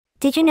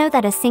Did you know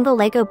that a single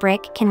Lego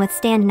brick can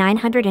withstand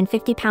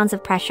 950 pounds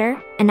of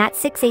pressure, and that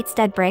 6/8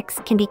 stud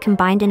bricks can be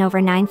combined in over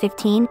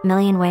 915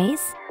 million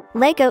ways?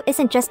 Lego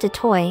isn't just a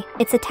toy,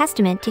 it's a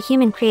testament to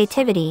human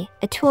creativity,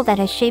 a tool that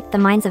has shaped the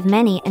minds of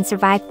many and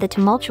survived the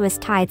tumultuous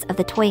tides of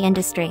the toy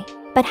industry.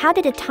 But how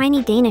did a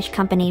tiny Danish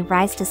company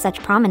rise to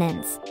such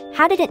prominence?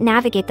 How did it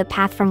navigate the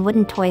path from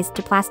wooden toys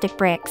to plastic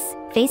bricks,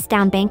 face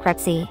down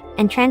bankruptcy,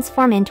 and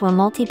transform into a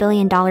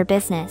multi-billion-dollar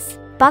business?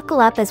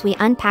 Buckle up as we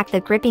unpack the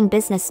gripping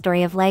business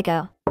story of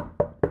Lego.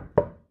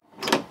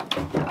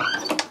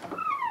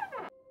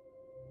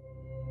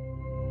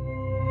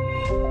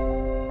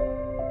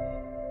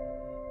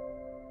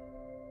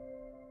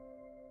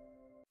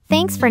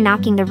 Thanks for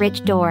knocking the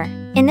rich door.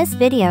 In this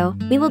video,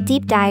 we will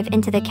deep dive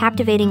into the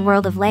captivating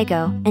world of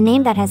Lego, a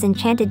name that has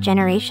enchanted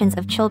generations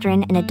of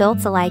children and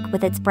adults alike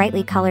with its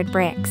brightly colored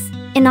bricks.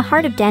 In the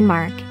heart of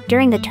Denmark,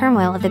 during the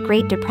turmoil of the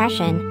Great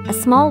Depression, a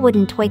small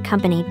wooden toy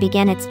company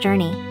began its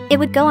journey. It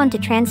would go on to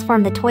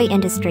transform the toy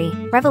industry,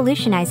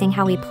 revolutionizing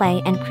how we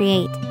play and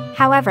create.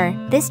 However,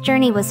 this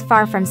journey was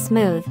far from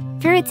smooth.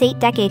 Through its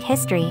 8-decade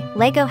history,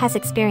 Lego has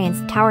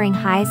experienced towering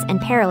highs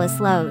and perilous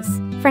lows.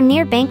 From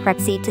near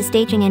bankruptcy to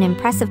staging an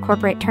impressive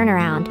corporate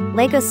turnaround,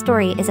 Lego's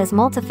story is as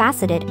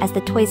multifaceted as the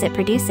toys it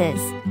produces.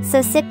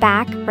 So sit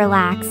back,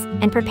 relax,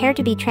 and prepare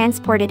to be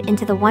transported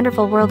into the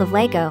wonderful world of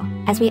Lego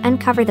as we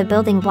uncover the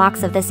building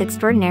blocks of this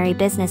extraordinary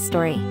business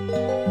story.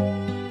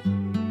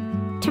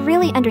 To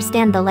really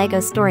understand the Lego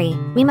story,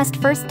 we must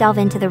first delve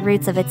into the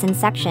roots of its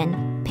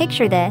inception.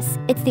 Picture this,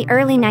 it's the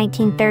early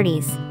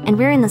 1930s, and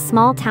we're in the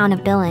small town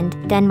of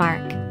Billund,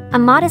 Denmark. A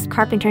modest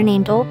carpenter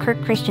named Ole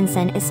Kirk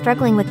Christiansen is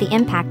struggling with the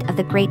impact of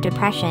the Great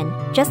Depression,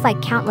 just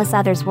like countless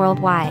others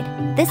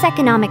worldwide. This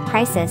economic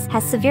crisis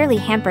has severely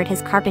hampered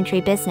his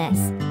carpentry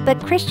business.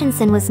 But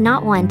Christiansen was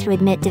not one to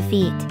admit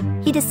defeat.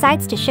 He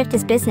decides to shift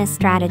his business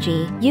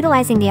strategy,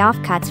 utilizing the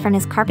offcuts from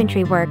his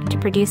carpentry work to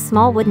produce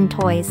small wooden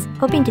toys,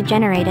 hoping to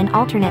generate an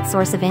alternate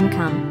source of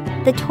income.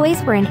 The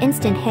toys were an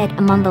instant hit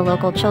among the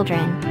local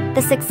children.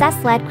 The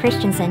success led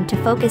Christiansen to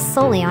focus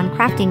solely on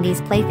crafting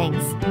these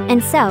playthings.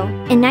 And so,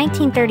 in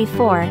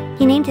 1934,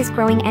 he named his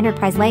growing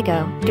enterprise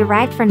Lego,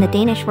 derived from the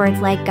Danish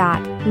words leg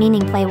godt,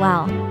 meaning play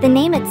well. The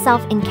name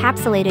itself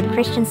encapsulated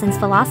Christiansen's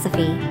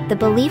philosophy, the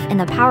belief in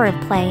the power of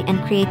play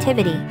and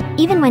creativity.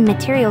 Even when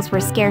materials were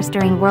scarce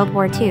during World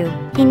War II,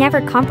 he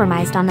never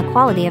compromised on the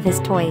quality of his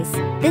toys.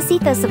 This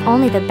ethos of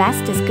only the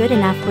best is good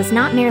enough was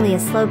not merely a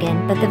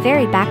slogan but the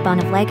very backbone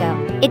of Lego.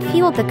 It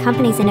fueled the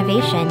company's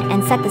innovation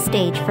and set the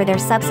stage for their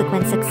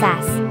subsequent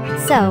success.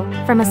 So,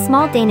 from a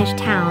small Danish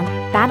town,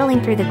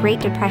 battling through the Great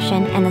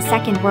Depression and the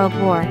Second World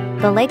War,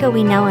 the Lego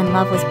we know and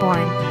love was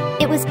born.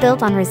 It was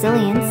built on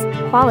resilience,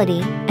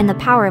 quality, and the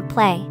power of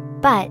play.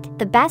 But,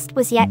 the best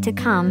was yet to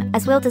come,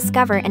 as we'll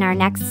discover in our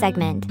next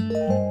segment.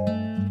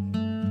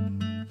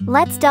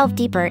 Let's delve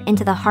deeper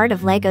into the heart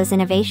of Lego's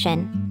innovation.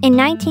 In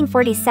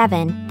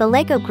 1947, the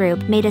Lego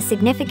Group made a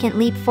significant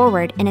leap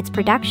forward in its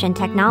production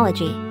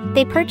technology.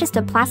 They purchased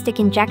a plastic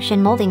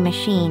injection molding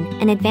machine,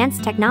 an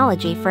advanced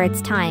technology for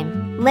its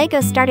time.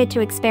 Lego started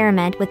to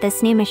experiment with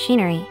this new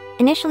machinery,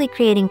 initially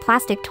creating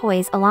plastic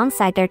toys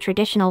alongside their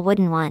traditional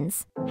wooden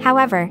ones.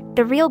 However,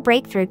 the real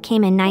breakthrough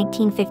came in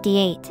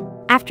 1958.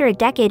 After a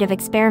decade of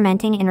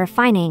experimenting and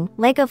refining,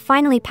 Lego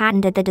finally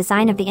patented the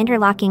design of the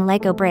interlocking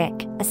Lego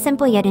brick, a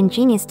simple yet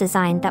ingenious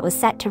design that was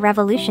set to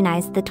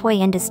revolutionize the toy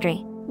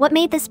industry. What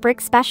made this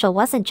brick special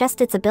wasn't just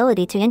its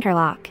ability to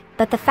interlock,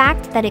 but the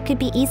fact that it could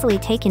be easily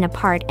taken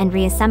apart and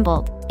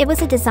reassembled. It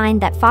was a design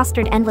that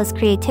fostered endless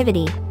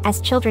creativity,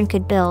 as children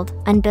could build,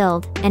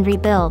 unbuild, and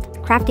rebuild,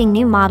 crafting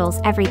new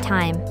models every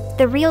time.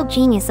 The real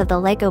genius of the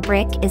Lego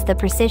brick is the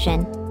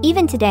precision.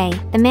 Even today,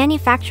 the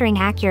manufacturing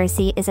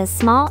accuracy is as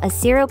small as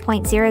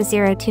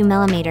 0.002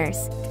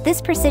 millimeters.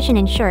 This precision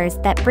ensures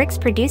that bricks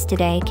produced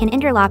today can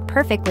interlock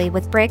perfectly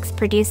with bricks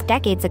produced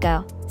decades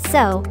ago.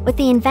 So, with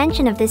the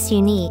invention of this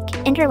unique,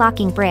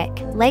 interlocking brick,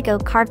 Lego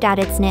carved out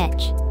its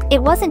niche.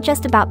 It wasn't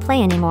just about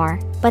play anymore,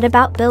 but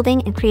about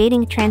building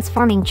and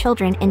transforming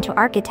children into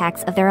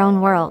architects of their own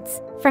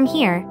worlds. From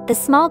here, the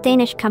small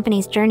Danish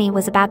company's journey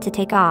was about to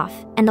take off,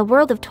 and the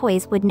world of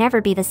toys would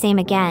never be the same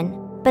again.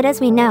 But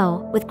as we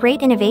know, with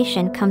great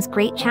innovation comes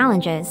great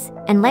challenges,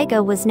 and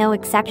Lego was no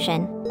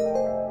exception.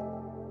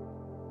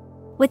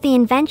 With the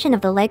invention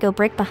of the Lego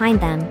brick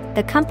behind them,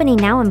 the company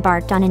now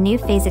embarked on a new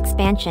phase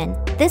expansion.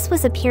 This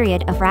was a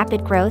period of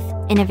rapid growth,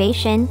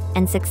 innovation,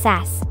 and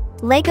success.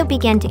 Lego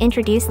began to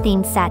introduce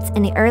themed sets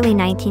in the early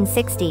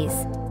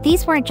 1960s.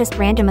 These weren't just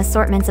random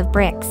assortments of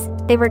bricks,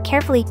 they were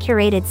carefully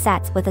curated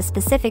sets with a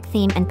specific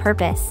theme and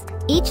purpose.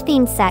 Each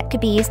themed set could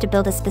be used to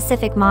build a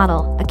specific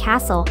model, a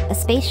castle, a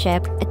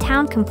spaceship, a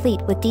town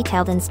complete with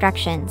detailed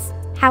instructions.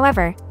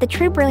 However, the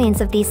true brilliance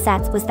of these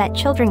sets was that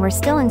children were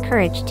still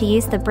encouraged to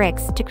use the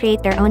bricks to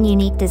create their own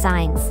unique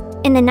designs.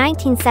 In the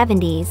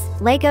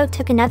 1970s, Lego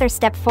took another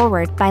step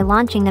forward by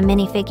launching the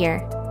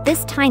minifigure.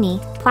 This tiny,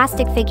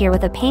 plastic figure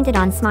with a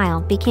painted-on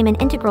smile became an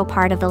integral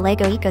part of the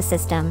Lego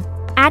ecosystem.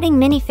 Adding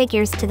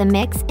minifigures to the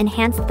mix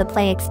enhanced the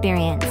play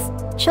experience.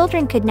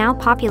 Children could now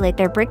populate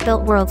their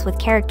brick-built worlds with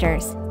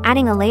characters,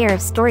 adding a layer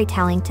of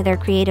storytelling to their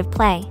creative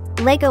play.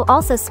 LEGO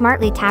also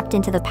smartly tapped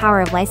into the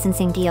power of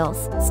licensing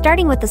deals.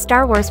 Starting with the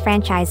Star Wars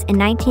franchise in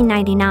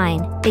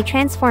 1999, they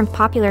transformed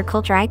popular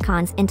culture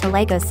icons into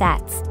LEGO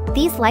sets.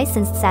 These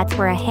licensed sets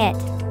were a hit.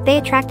 They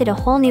attracted a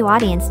whole new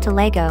audience to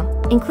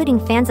LEGO,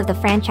 including fans of the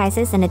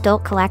franchises and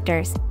adult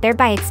collectors,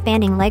 thereby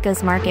expanding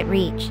LEGO's market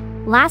reach.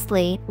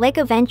 Lastly,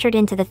 LEGO ventured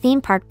into the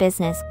theme park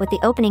business with the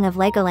opening of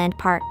Legoland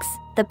parks.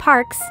 The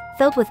parks,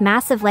 filled with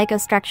massive LEGO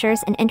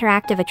structures and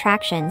interactive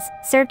attractions,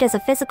 served as a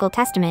physical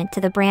testament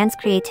to the brand's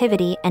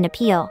creativity and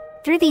appeal.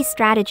 Through these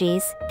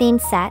strategies,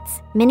 themed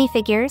sets,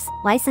 minifigures,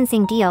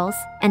 licensing deals,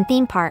 and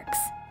theme parks,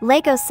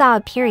 LEGO saw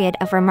a period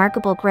of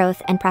remarkable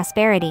growth and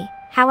prosperity.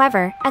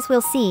 However, as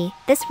we'll see,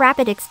 this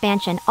rapid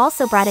expansion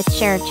also brought its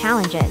share of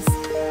challenges.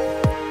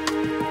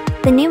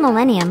 The new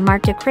millennium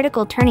marked a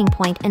critical turning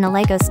point in the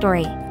LEGO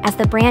story, as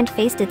the brand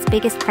faced its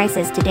biggest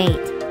crisis to date.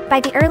 By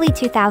the early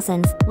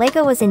 2000s,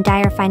 LEGO was in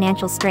dire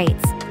financial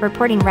straits,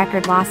 reporting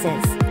record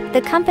losses.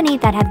 The company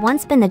that had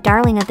once been the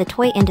darling of the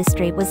toy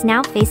industry was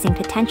now facing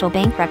potential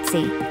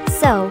bankruptcy.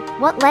 So,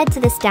 what led to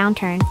this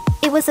downturn?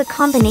 It was a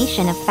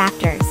combination of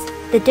factors.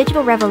 The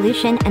digital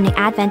revolution and the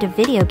advent of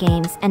video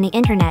games and the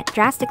internet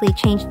drastically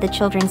changed the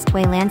children's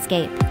toy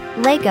landscape.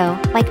 LEGO,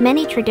 like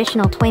many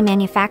traditional toy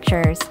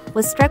manufacturers,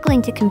 was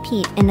struggling to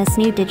compete in this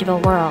new digital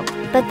world.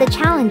 But the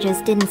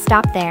challenges didn't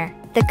stop there.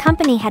 The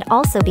company had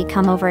also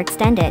become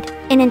overextended.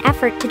 In an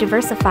effort to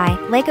diversify,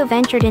 LEGO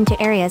ventured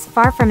into areas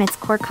far from its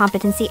core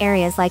competency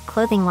areas like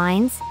clothing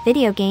lines,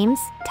 video games,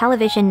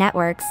 television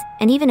networks,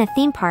 and even a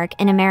theme park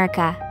in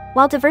America.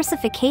 While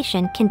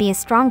diversification can be a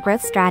strong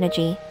growth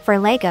strategy, for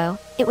LEGO,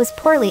 it was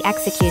poorly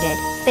executed.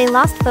 They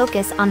lost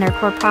focus on their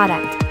core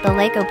product, the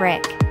LEGO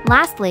brick.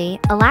 Lastly,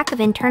 a lack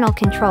of internal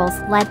controls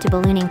led to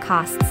ballooning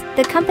costs.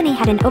 The company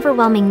had an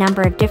overwhelming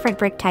number of different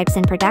brick types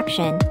in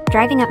production,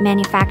 driving up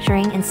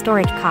manufacturing and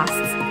storage costs.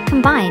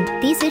 Combined,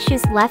 these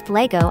issues left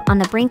LEGO on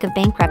the brink of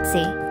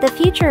bankruptcy. The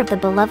future of the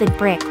beloved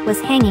brick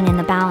was hanging in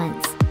the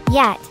balance.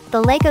 Yet,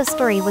 the LEGO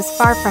story was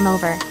far from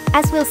over.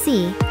 As we'll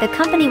see, the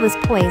company was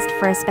poised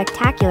for a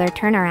spectacular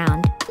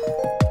turnaround.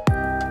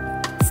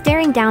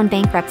 Staring down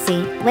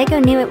bankruptcy, LEGO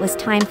knew it was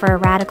time for a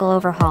radical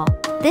overhaul.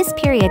 This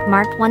period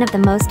marked one of the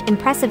most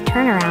impressive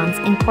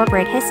turnarounds in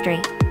corporate history.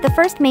 The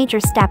first major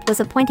step was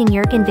appointing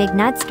Jürgen Vig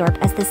Knudstorp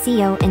as the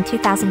CEO in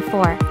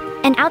 2004.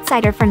 An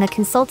outsider from the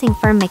consulting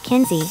firm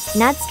McKinsey,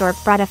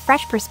 Knudstorp brought a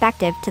fresh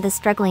perspective to the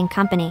struggling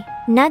company.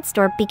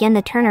 Knudstorp began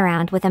the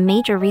turnaround with a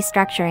major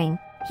restructuring.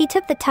 He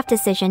took the tough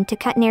decision to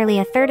cut nearly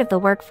a third of the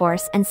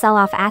workforce and sell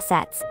off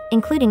assets,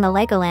 including the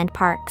Legoland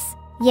parks.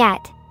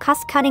 Yet,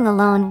 cost-cutting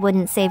alone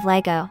wouldn't save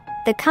LEGO.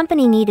 The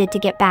company needed to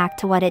get back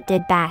to what it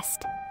did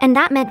best. And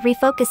that meant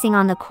refocusing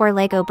on the core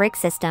LEGO brick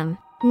system.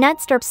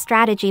 Knudstorp's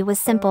strategy was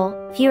simple: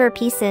 fewer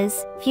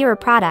pieces, fewer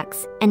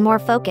products, and more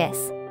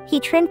focus. He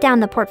trimmed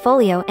down the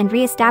portfolio and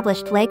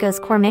re-established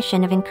LEGO's core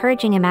mission of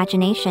encouraging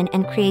imagination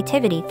and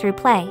creativity through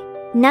play.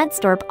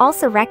 Knudstorp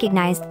also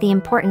recognized the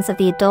importance of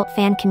the adult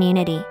fan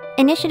community.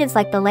 Initiatives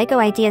like the LEGO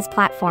Ideas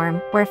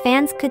platform, where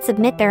fans could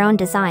submit their own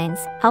designs,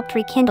 helped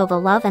rekindle the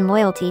love and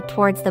loyalty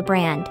towards the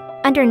brand.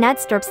 Under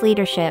Knudstorp's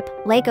leadership,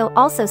 LEGO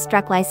also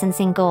struck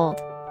licensing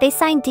gold. They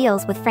signed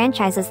deals with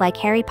franchises like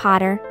Harry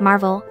Potter,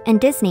 Marvel,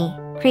 and Disney,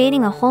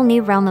 creating a whole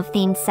new realm of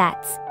themed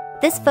sets.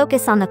 This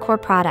focus on the core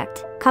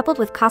product, coupled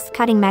with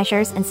cost-cutting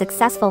measures and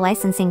successful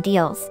licensing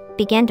deals,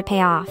 began to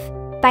pay off.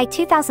 By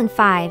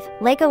 2005,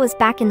 LEGO was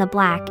back in the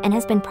black and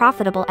has been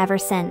profitable ever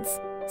since.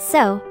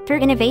 So, through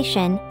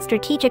innovation,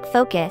 strategic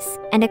focus,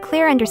 and a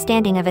clear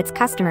understanding of its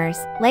customers,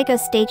 LEGO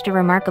staged a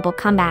remarkable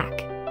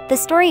comeback. The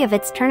story of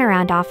its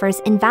turnaround offers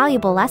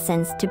invaluable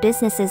lessons to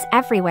businesses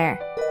everywhere.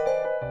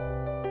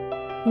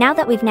 Now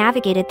that we've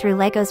navigated through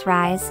LEGO's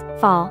rise,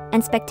 fall,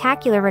 and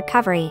spectacular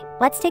recovery,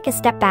 let's take a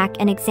step back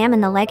and examine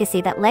the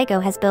legacy that LEGO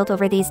has built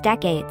over these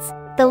decades.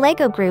 The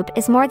LEGO Group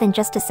is more than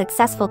just a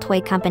successful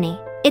toy company.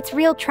 Its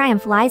real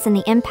triumph lies in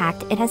the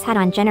impact it has had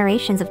on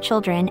generations of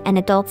children and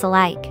adults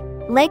alike.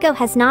 LEGO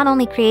has not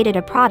only created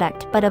a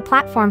product but a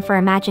platform for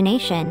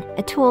imagination,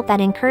 a tool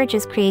that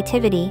encourages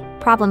creativity,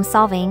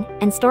 problem-solving,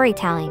 and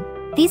storytelling.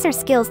 These are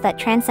skills that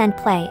transcend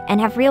play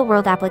and have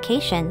real-world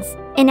applications.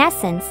 In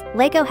essence,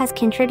 LEGO has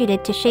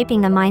contributed to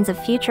shaping the minds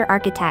of future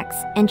architects,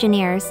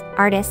 engineers,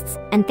 artists,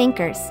 and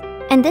thinkers.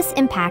 And this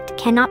impact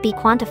cannot be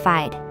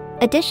quantified.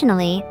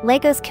 Additionally,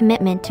 LEGO's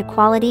commitment to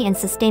quality and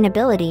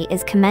sustainability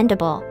is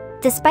commendable.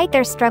 Despite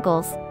their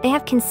struggles, they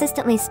have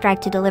consistently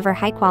strived to deliver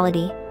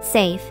high-quality,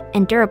 safe,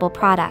 and durable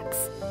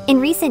products. In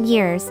recent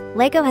years,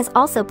 LEGO has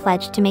also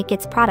pledged to make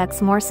its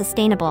products more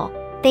sustainable.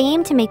 They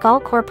aim to make all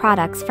core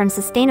products from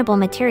sustainable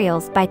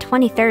materials by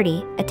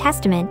 2030, a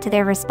testament to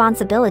their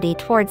responsibility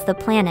towards the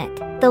planet.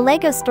 The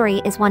LEGO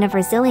story is one of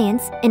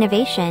resilience,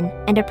 innovation,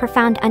 and a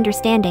profound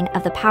understanding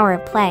of the power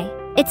of play.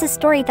 It's a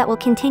story that will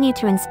continue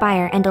to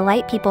inspire and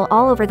delight people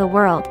all over the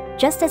world,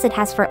 just as it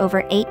has for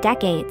over 8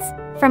 decades.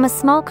 From a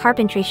small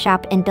carpentry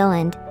shop in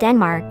Billund,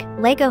 Denmark,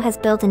 LEGO has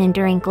built an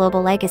enduring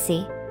global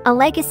legacy. A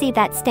legacy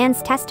that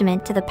stands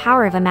testament to the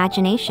power of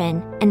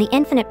imagination and the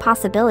infinite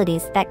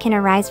possibilities that can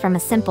arise from a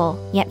simple,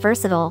 yet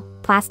versatile,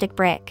 plastic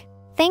brick.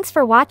 Thanks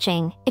for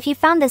watching. If you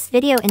found this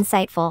video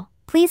insightful,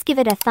 please give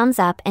it a thumbs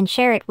up and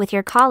share it with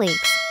your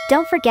colleagues.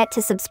 Don't forget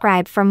to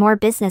subscribe for more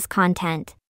business content.